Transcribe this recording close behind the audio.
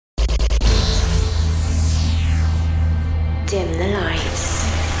dim the lights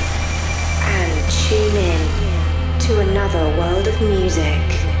and tune in to another world of music.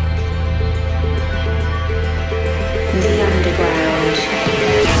 The underground,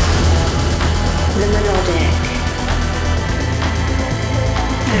 the melodic,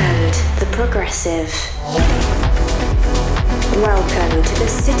 and the progressive. Welcome to the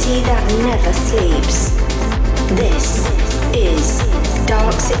city that never sleeps. This is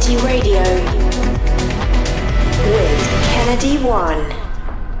Dark City Radio with Kennedy One.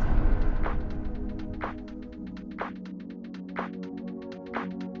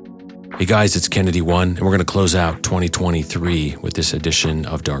 Hey guys, it's Kennedy One, and we're going to close out 2023 with this edition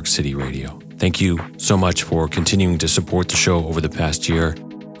of Dark City Radio. Thank you so much for continuing to support the show over the past year.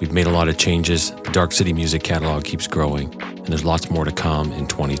 We've made a lot of changes. The Dark City music catalog keeps growing, and there's lots more to come in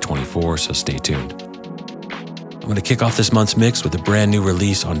 2024, so stay tuned. I'm going to kick off this month's mix with a brand new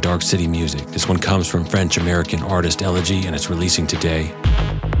release on Dark City Music. This one comes from French-American artist Elegie, and it's releasing today.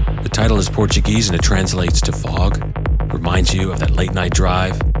 The title is Portuguese, and it translates to fog. Reminds you of that late-night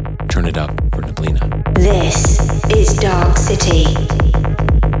drive. Turn it up for Neblina. This is Dark City.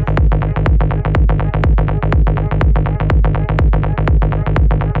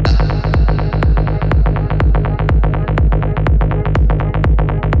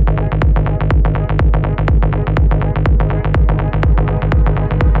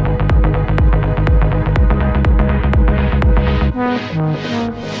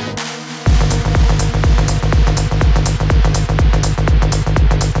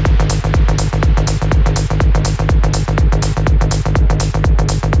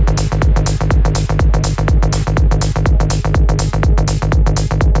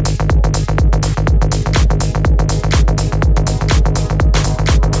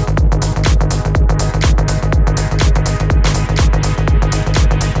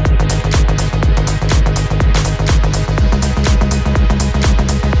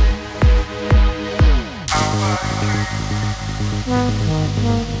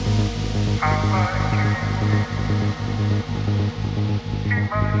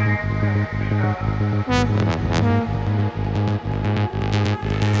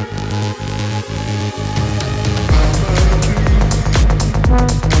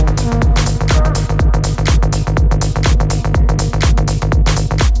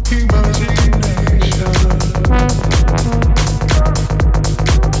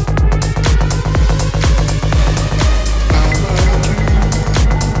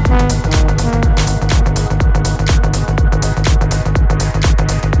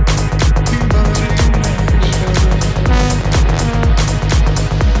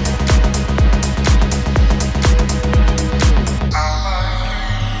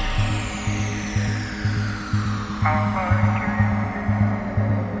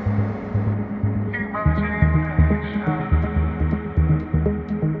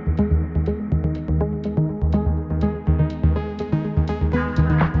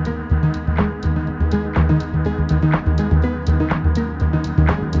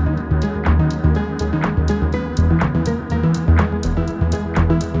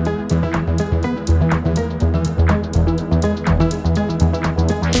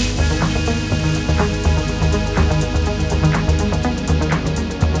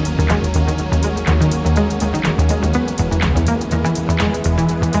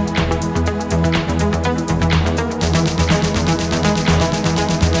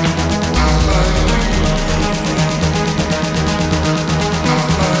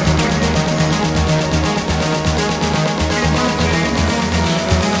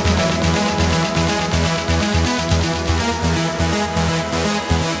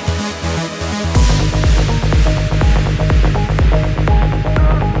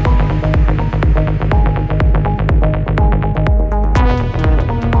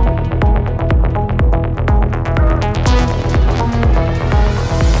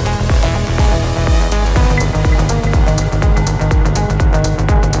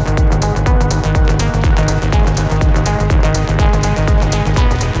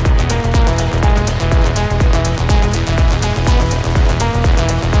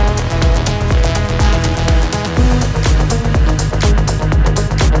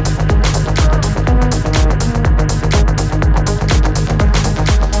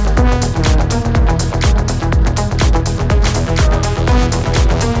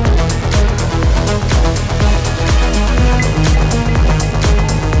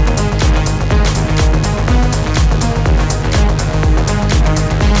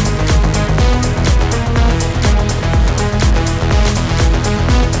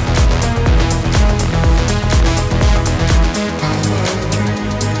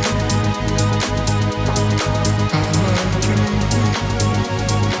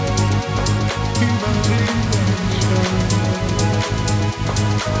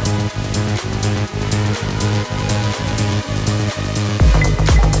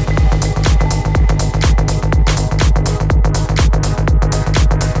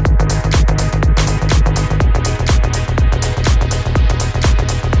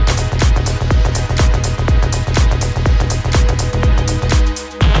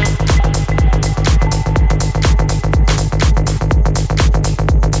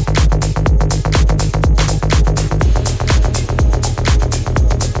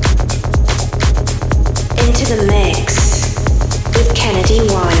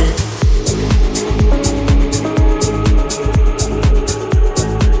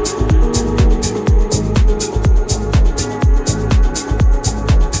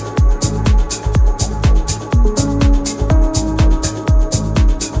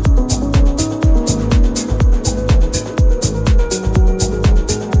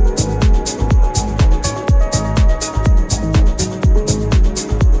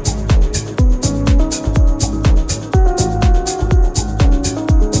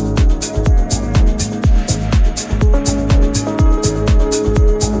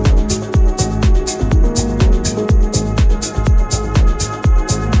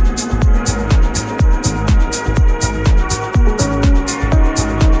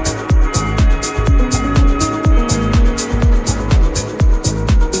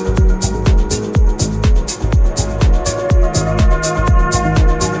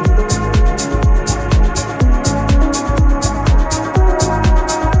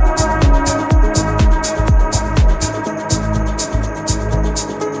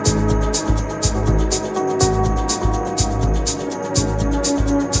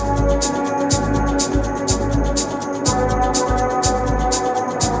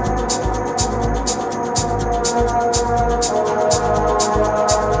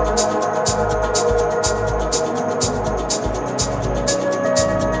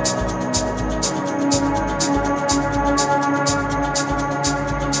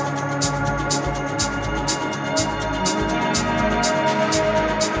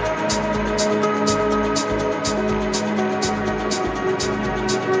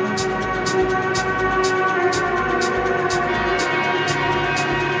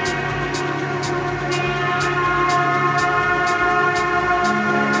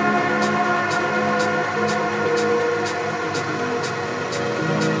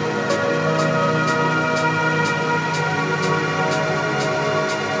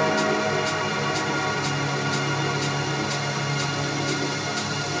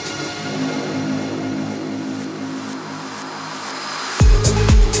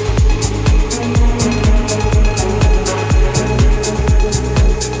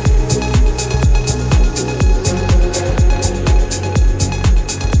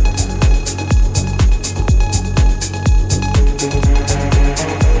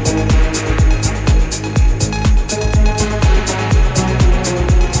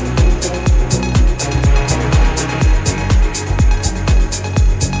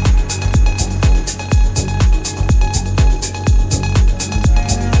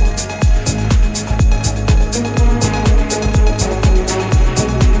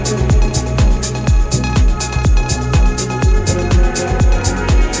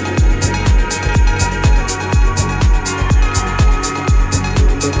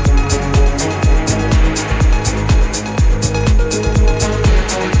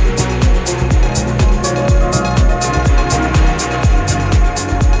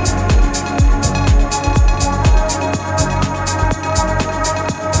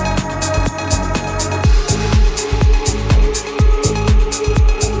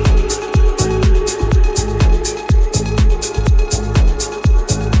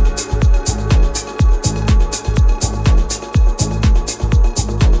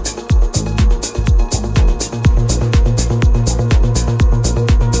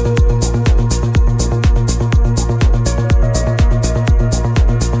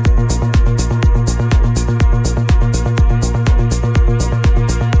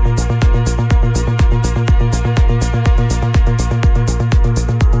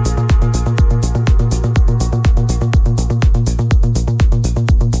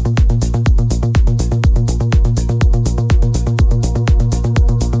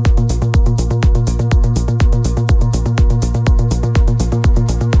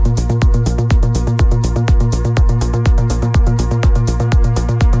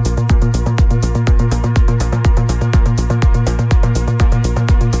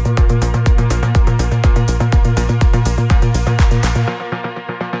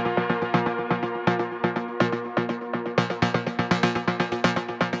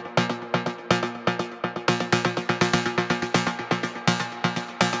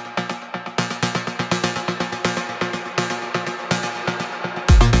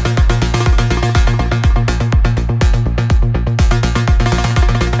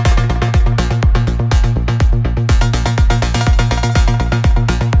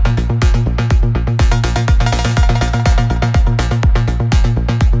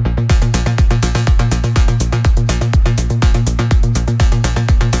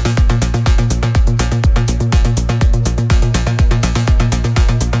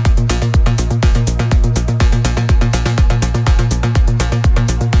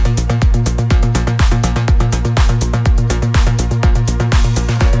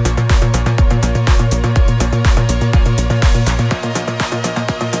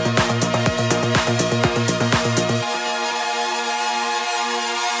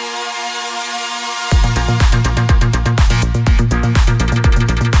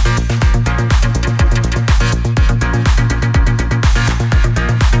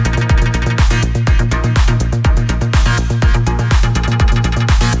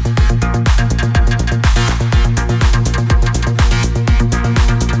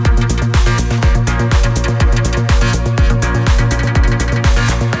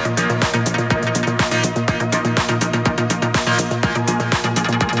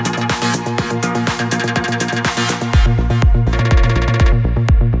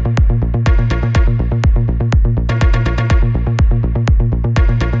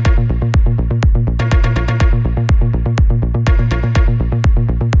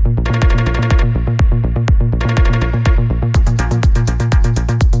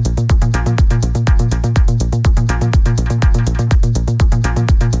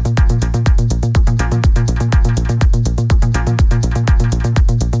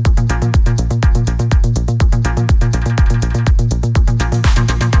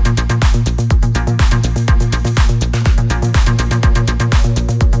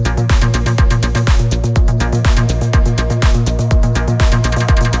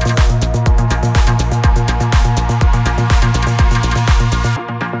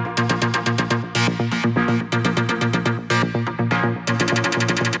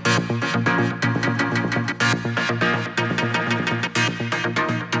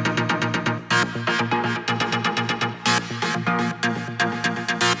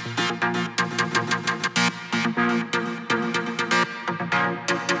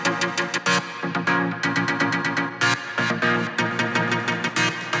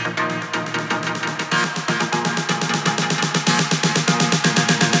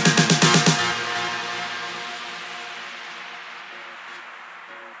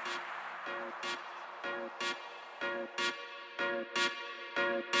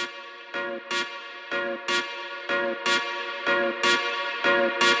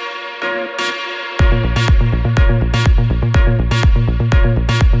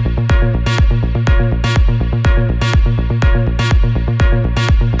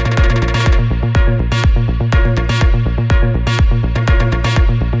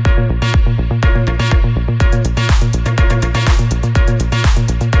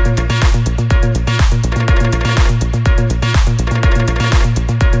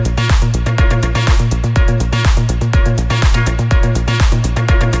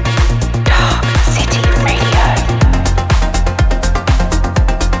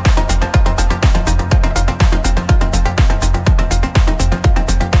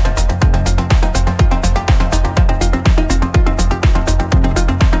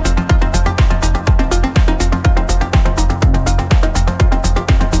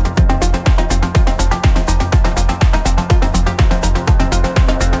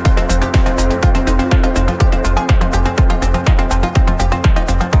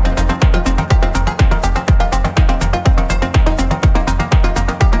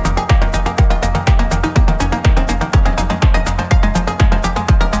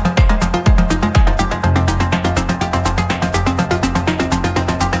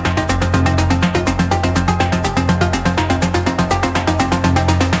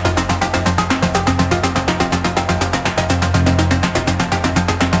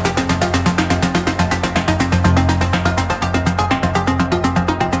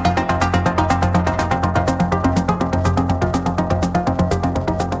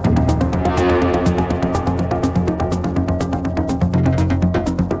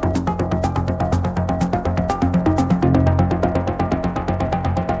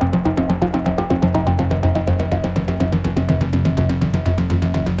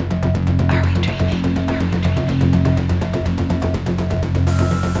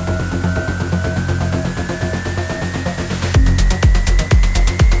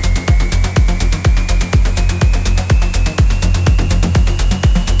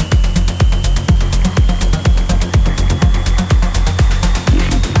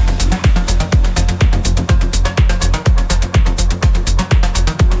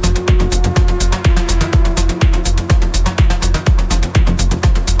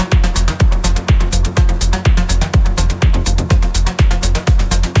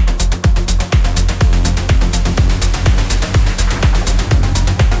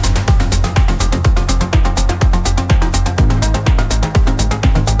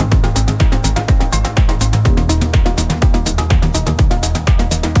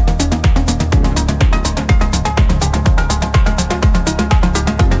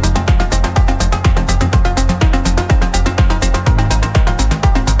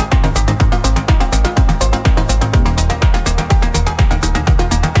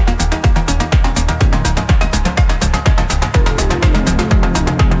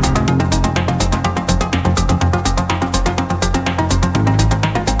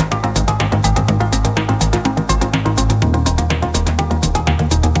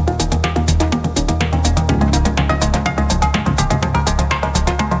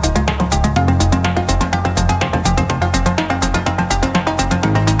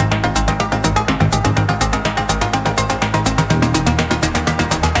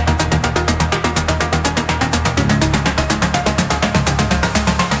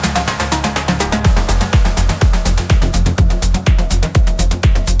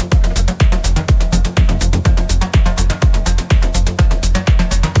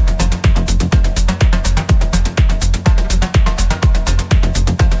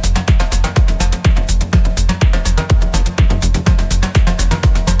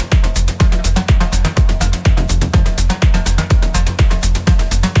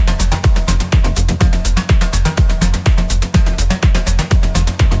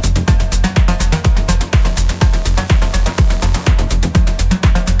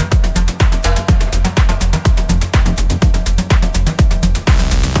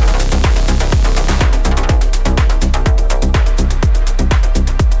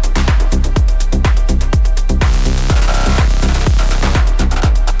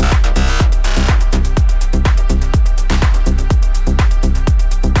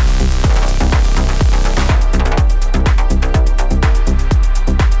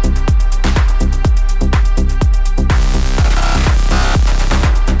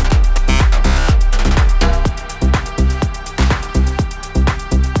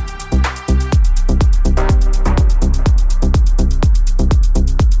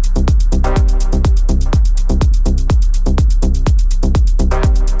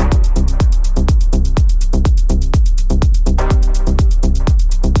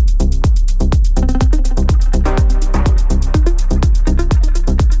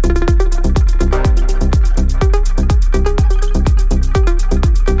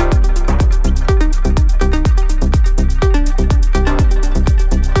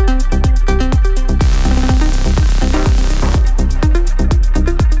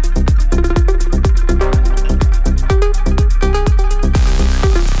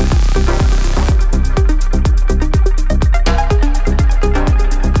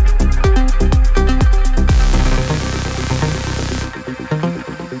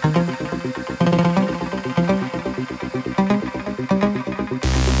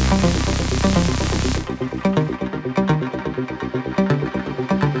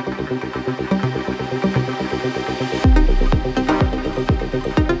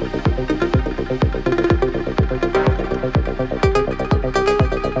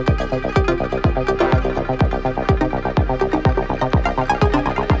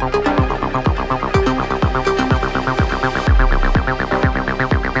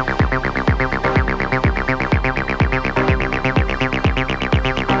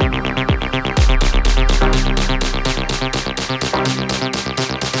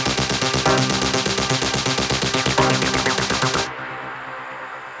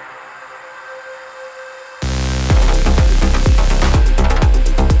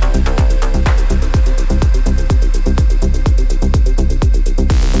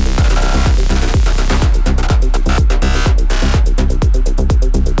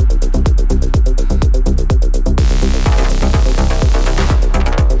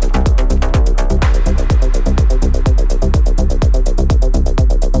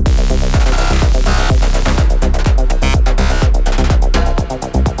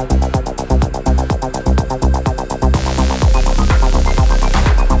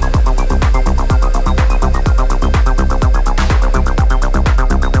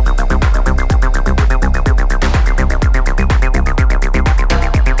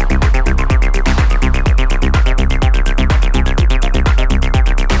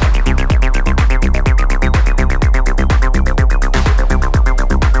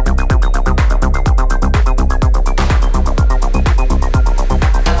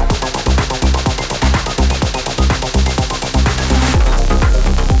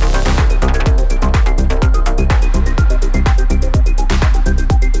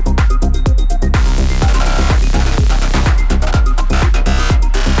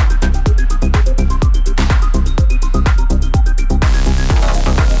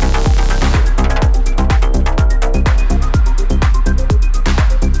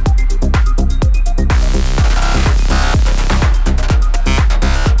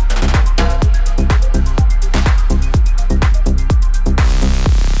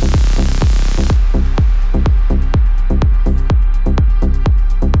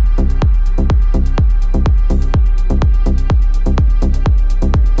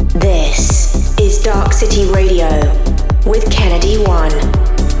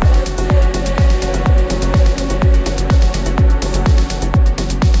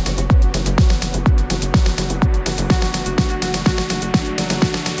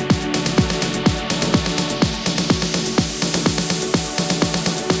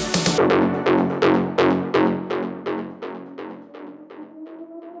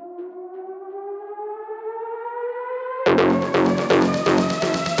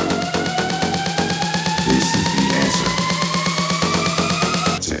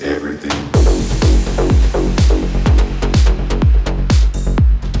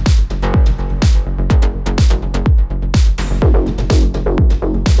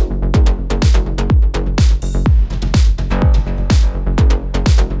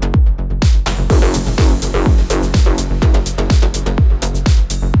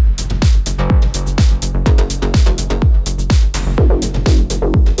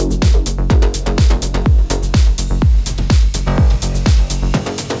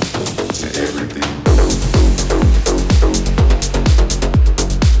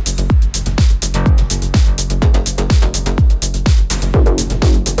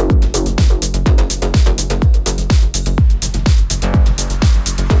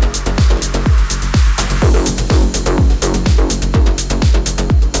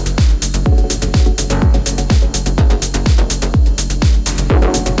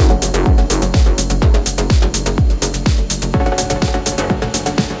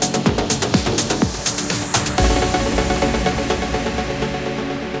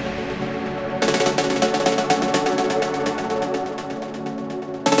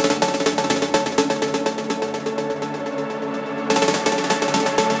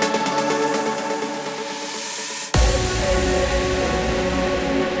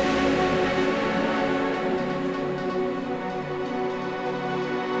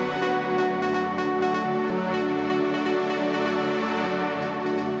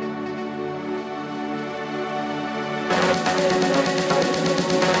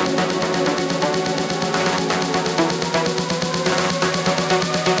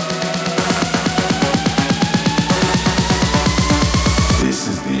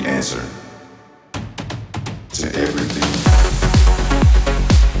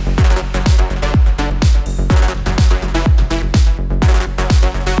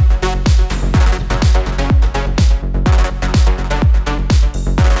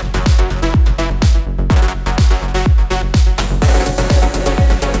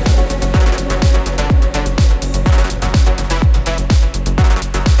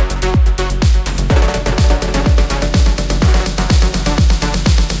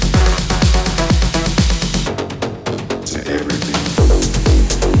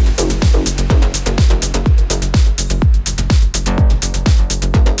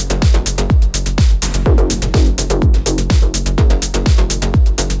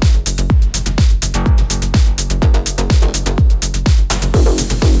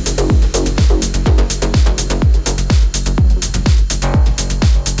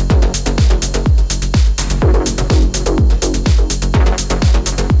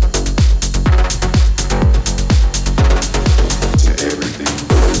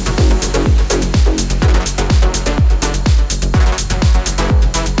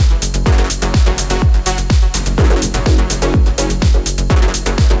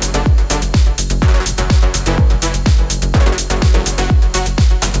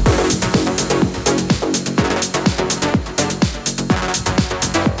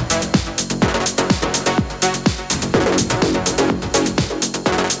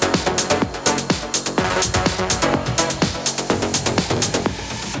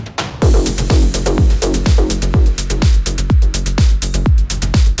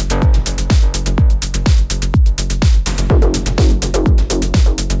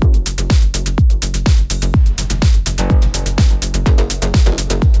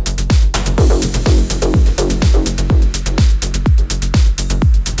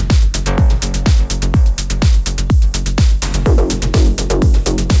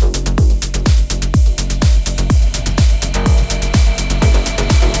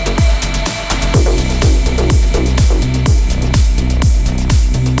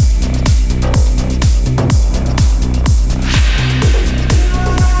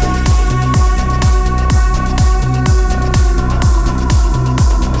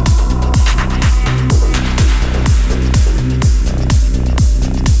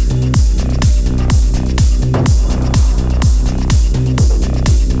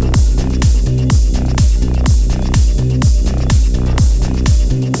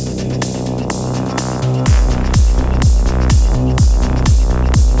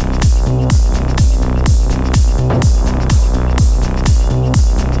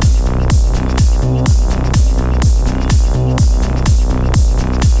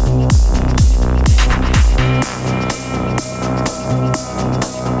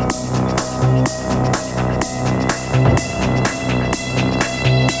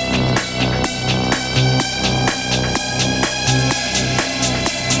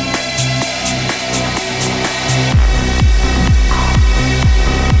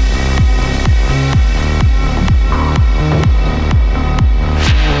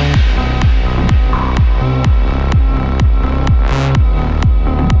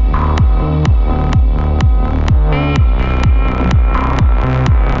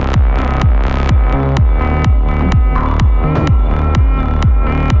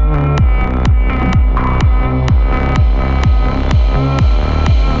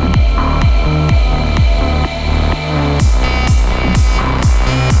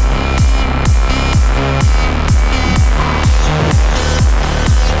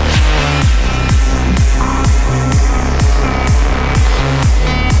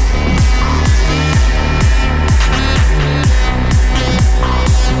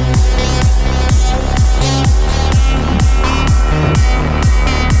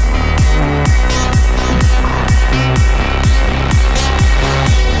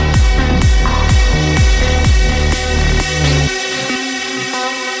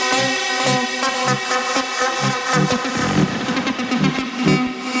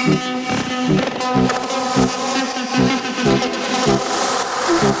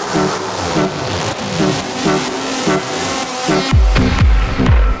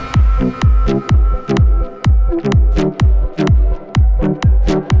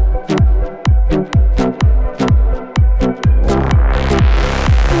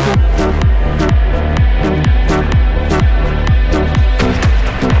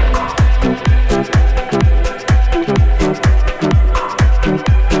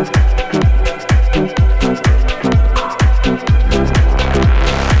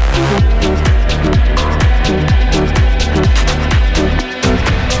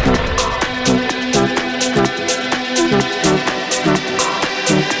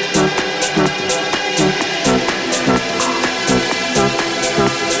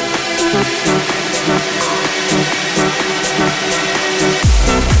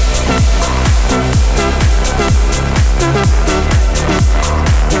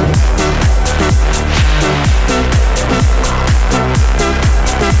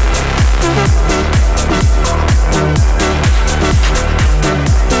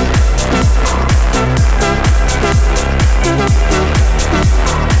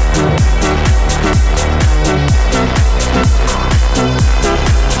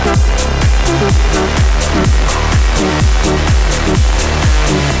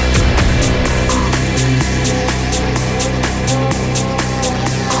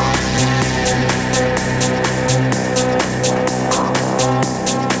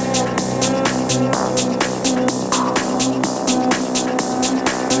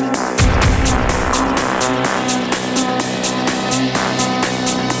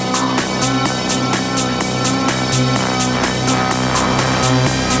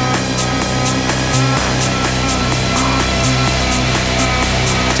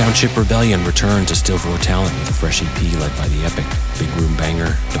 Township Rebellion returned to Stil Vor Talent with a fresh EP led by the epic big room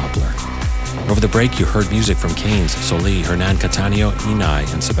banger Doppler. Over the break, you heard music from Khainz, Solee, Hernán Cattáneo,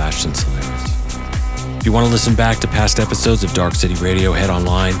 Enai, and Sebastian Sellares. If you want to listen back to past episodes of Dark City Radio, head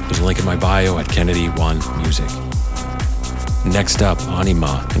online. There's a link in my bio at Kennedy1Music. Next up,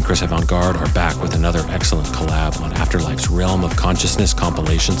 Anyma and Chris Avantgarde are back with another excellent collab on Afterlife's Realm of Consciousness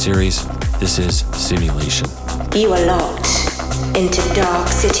compilation series. This is Simulation. You are locked into Dark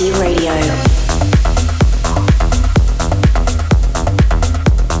City Radio.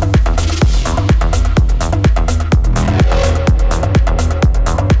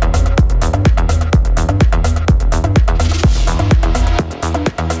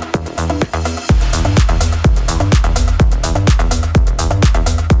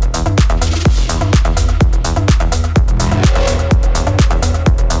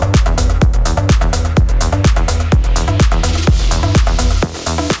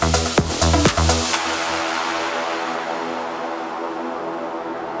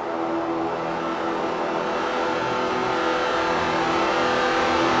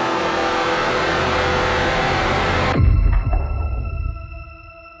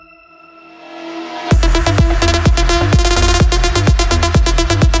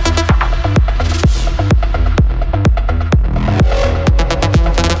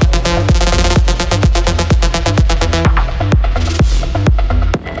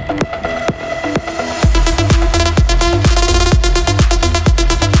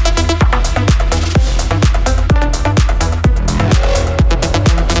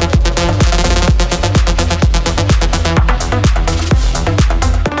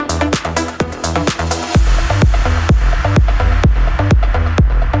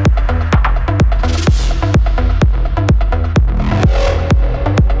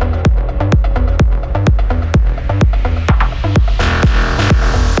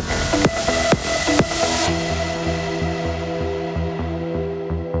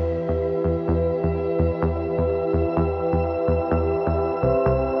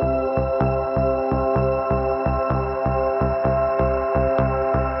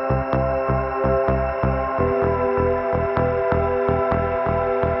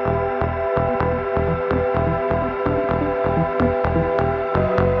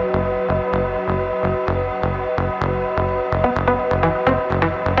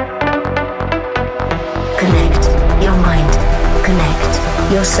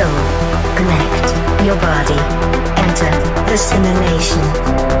 your soul, connect your body, enter the simulation.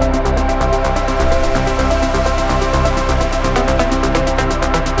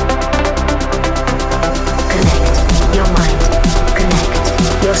 Connect your mind, connect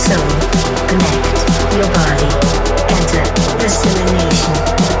your soul, connect your body, enter the simulation.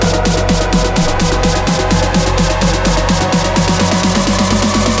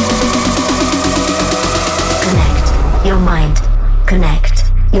 Connect your mind,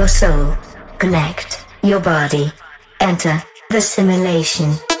 connect your soul, connect your body, enter the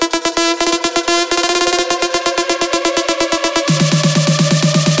simulation.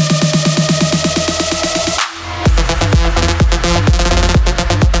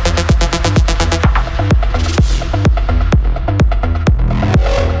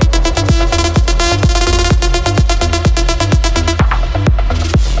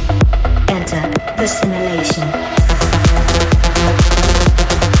 The simulation.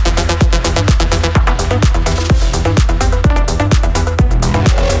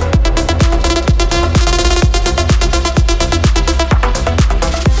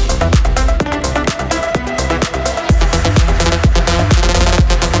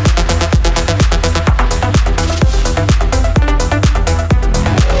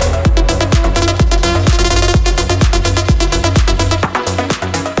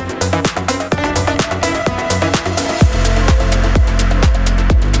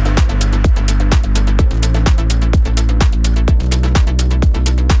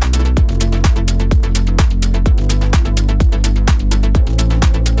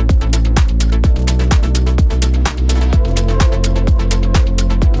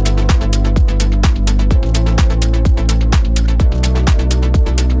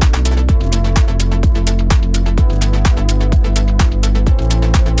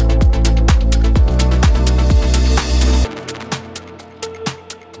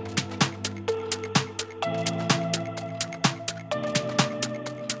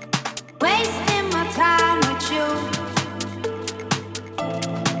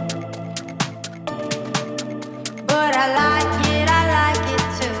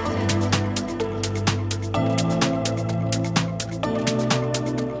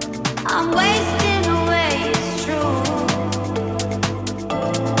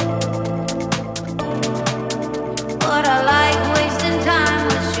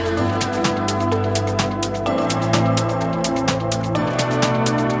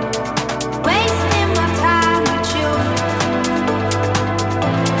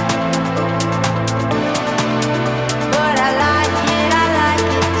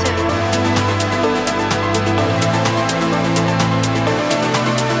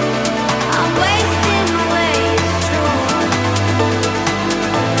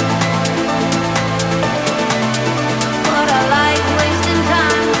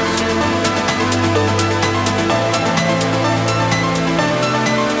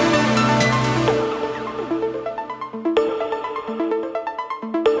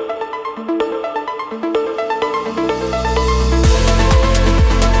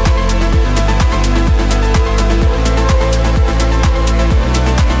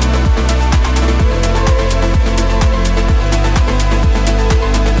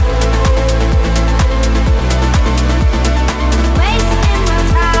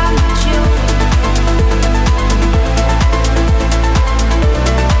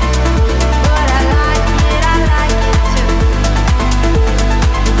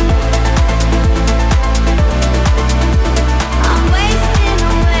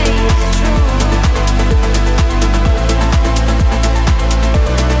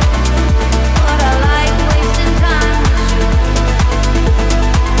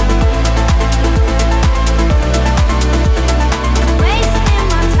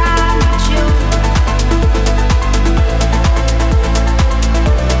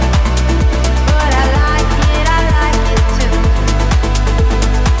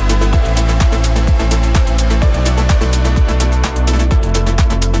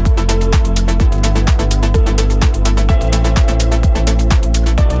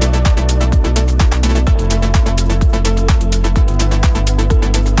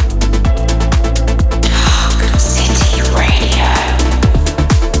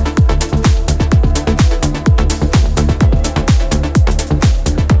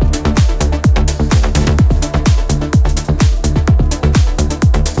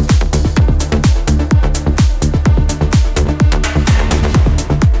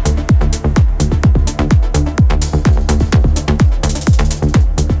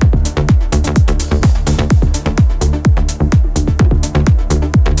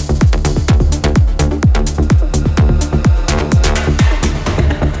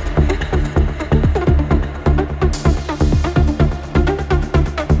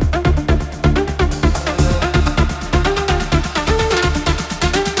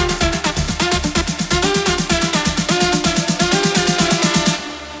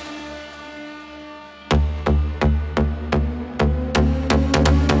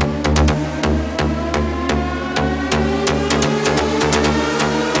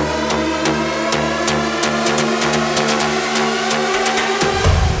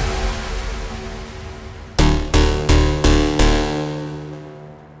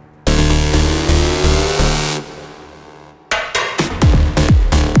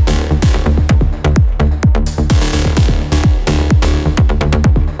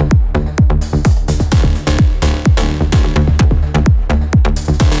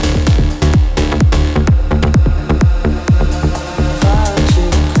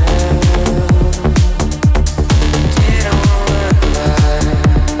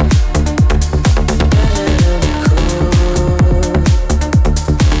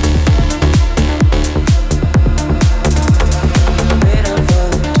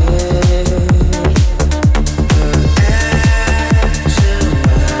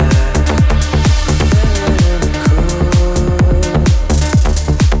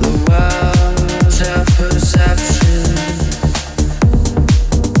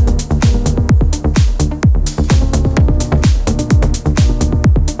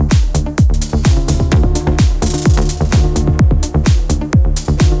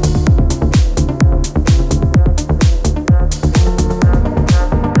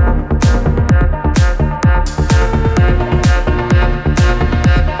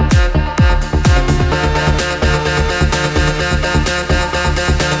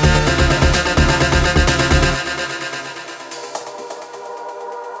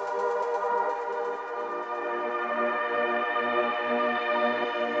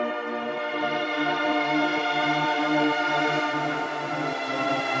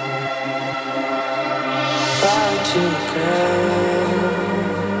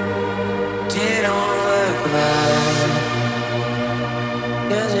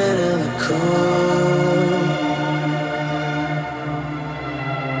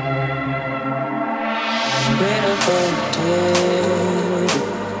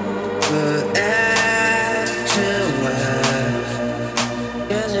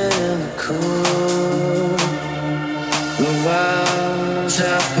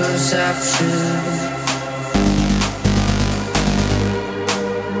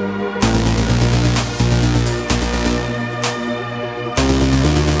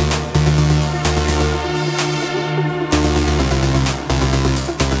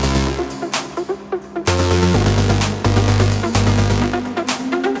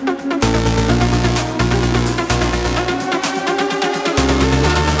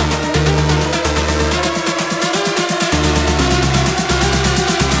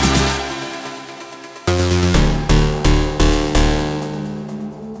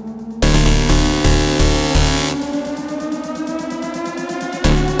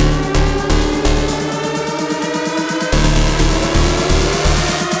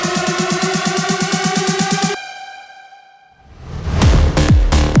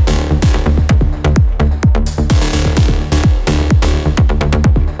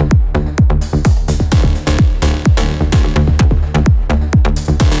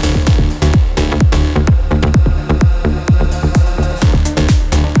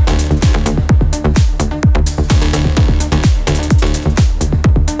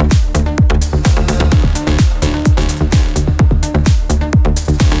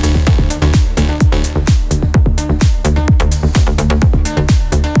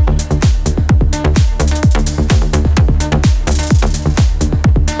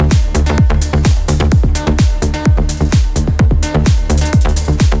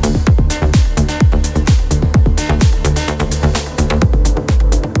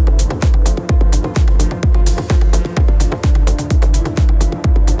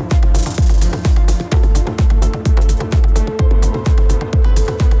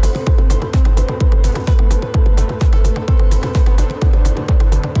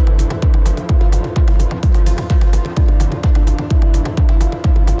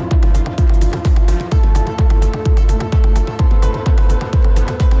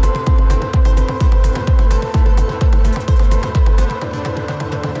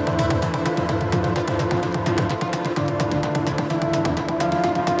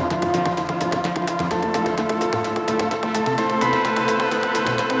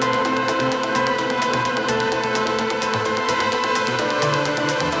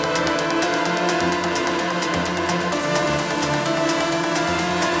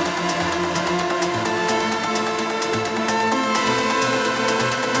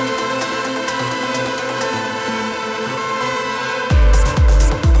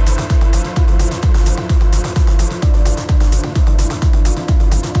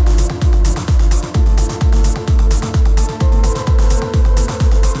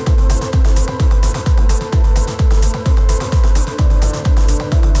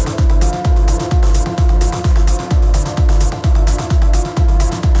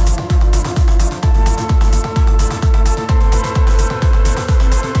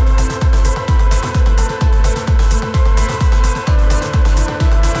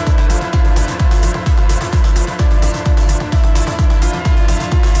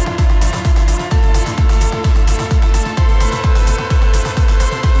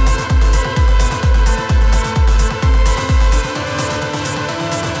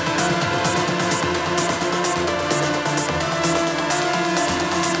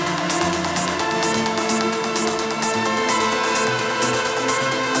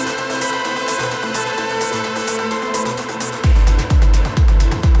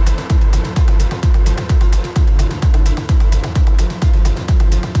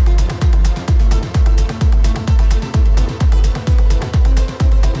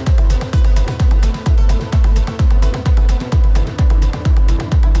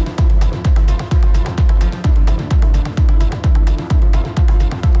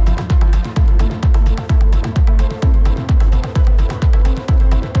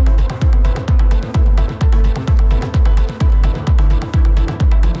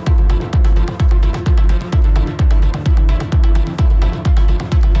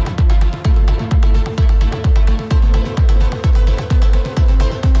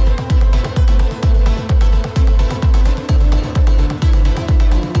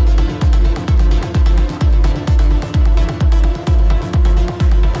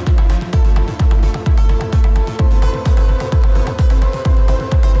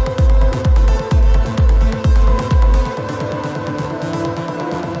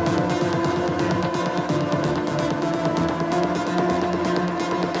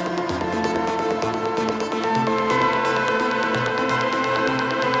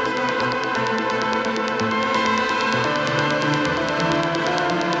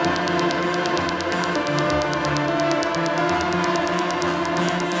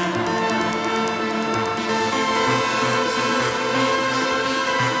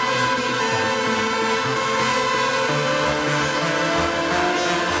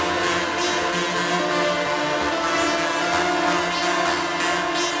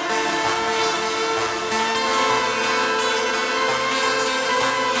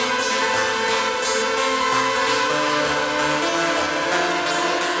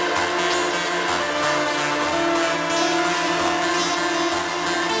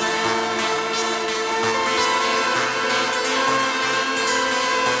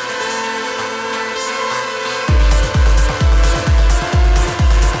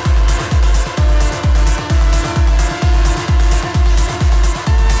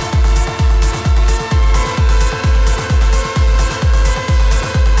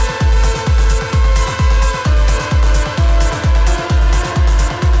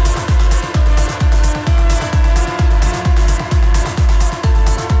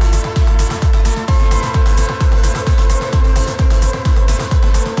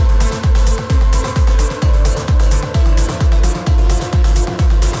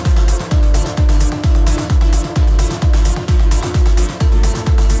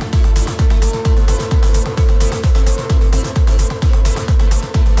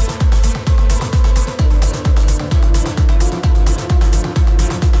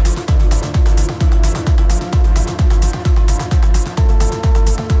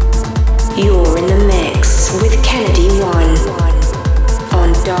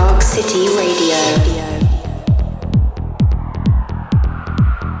 City Radio.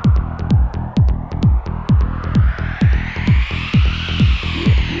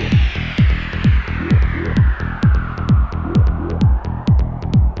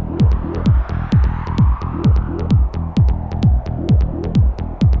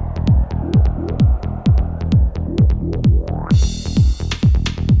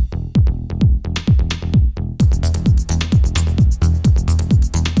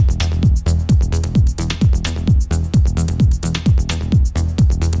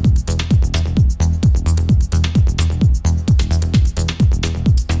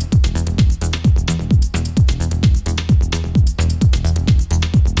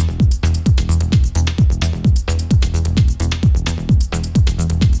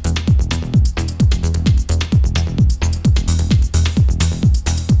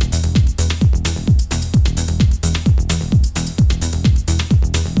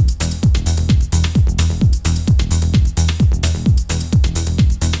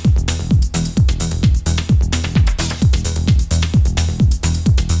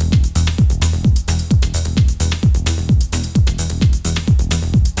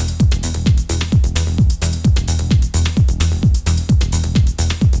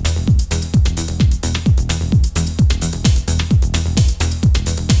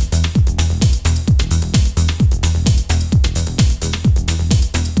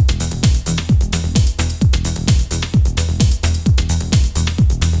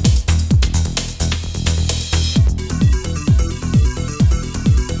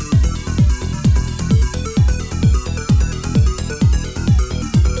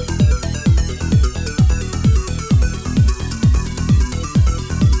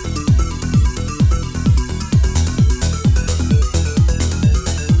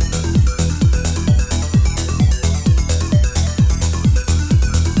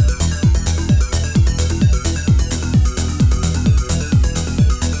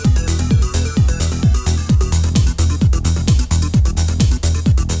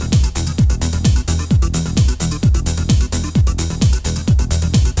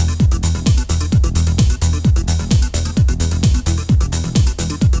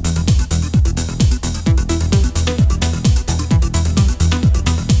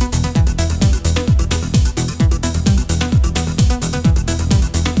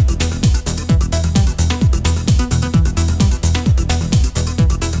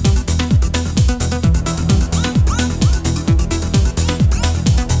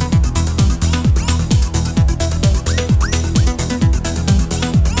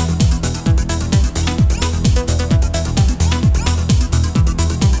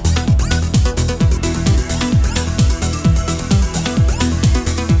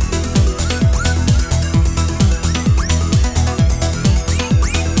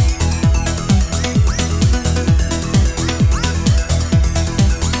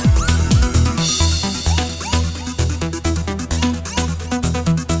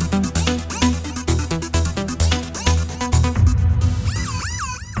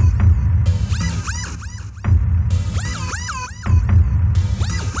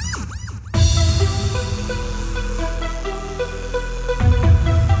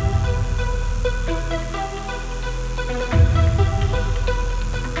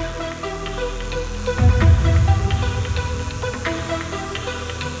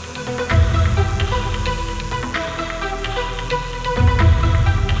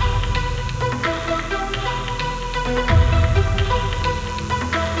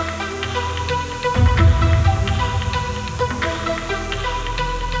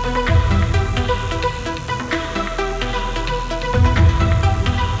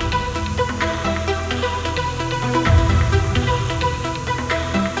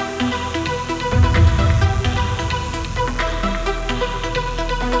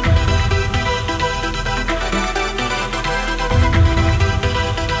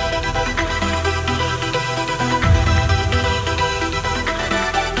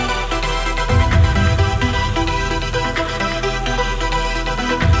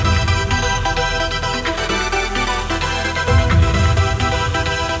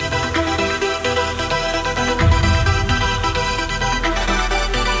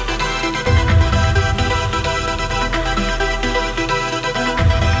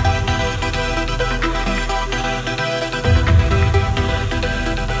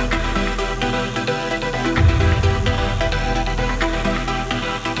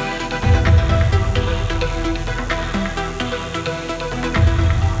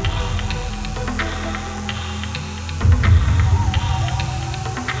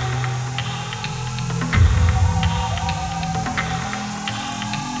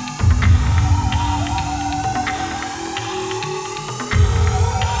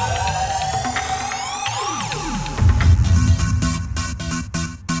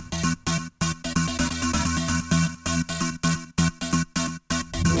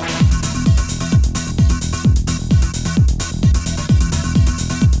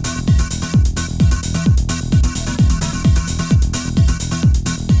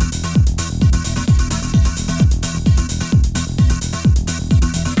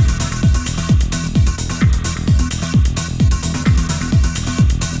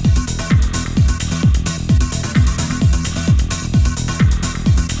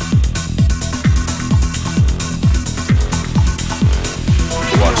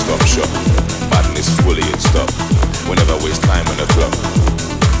 shot. Badness fully in stock. Whenever waste time on the clock.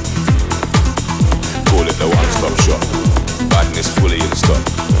 Call it the one-stop shop. Badness fully in stock.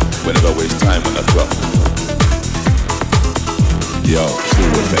 Whenever waste time on the clock. Yo,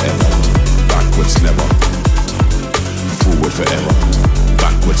 forward forever, backwards never. Forward forever,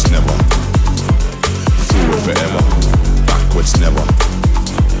 backwards never. Forward forever, backwards never.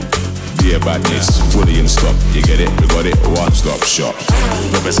 Yeah, badness, fully in stock. You get it? We got it, one-stop shop.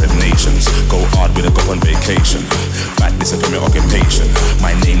 Represent nations, go hard with a go on vacation. Badness is from your occupation.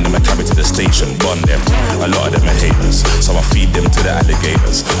 My name, them I carry to the station. Bond them, a lot of them are haters. So I feed them to the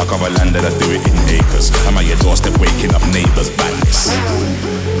alligators. I cover land that I do it in acres. I'm at your doorstep waking up neighbors. Badness.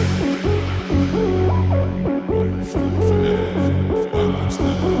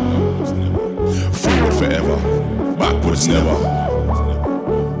 Forward forever, backwards never.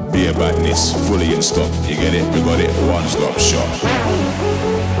 Beer badness, fully in stock. You get it? We got it, one-stop shop.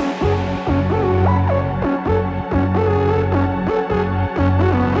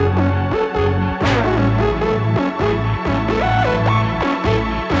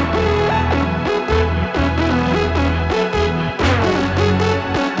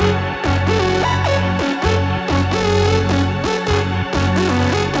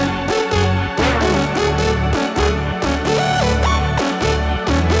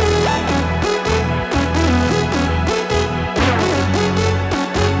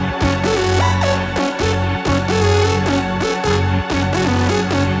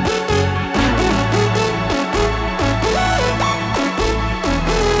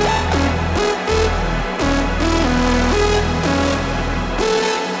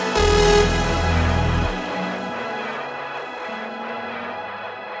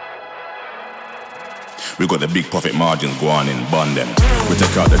 We got the big profit margins go on in bonding. We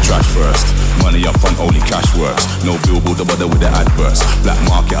take out the trash first. Money up front, only cash works. No billboard to bother with the adverts. Black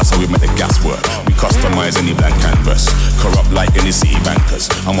market, that's how we make the gas work. We customize any blank canvas. Corrupt like any city bankers.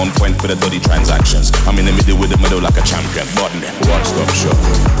 I'm on point for the dirty transactions. I'm in the middle with the middle like a champion. Bonding. One-stop shop.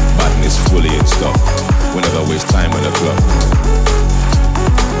 Badness fully in stock. Whenever waste time on the clock.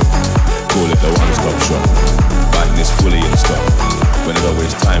 Call it the one-stop shop. Badness fully in stock. Whenever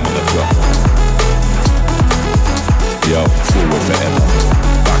waste time on the clock. Yo, forward forever,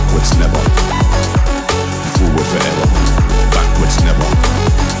 backwards never. Forward forever, backwards never.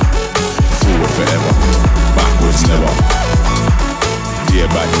 Forward forever, backwards never. Dear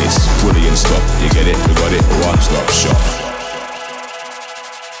badness, fully in stock. You get it? We got it, one-stop shop.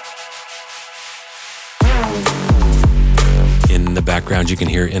 In the background, you can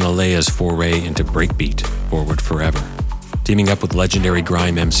hear Innellea's foray into breakbeat, Forward Forever, teaming up with legendary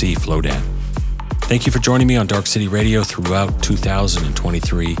grime MC Flowdan. Thank you for joining me on Dark City Radio throughout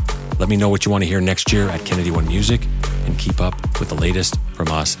 2023. Let me know what you want to hear next year at Kennedy One Music, and keep up with the latest from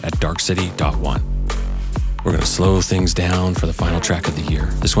us at darkcity.one. We're going to slow things down for the final track of the year.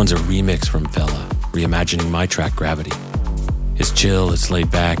 This one's a remix from Phaeleh, reimagining my track Gravity. It's chill, it's laid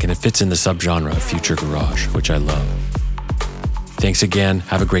back, and it fits in the subgenre of future garage, which I love. Thanks again,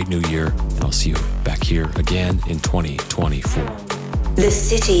 have a great new year, and I'll see you back here again in 2024. The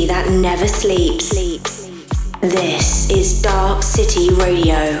city that never sleeps. This is Dark City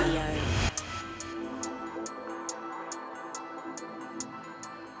Radio.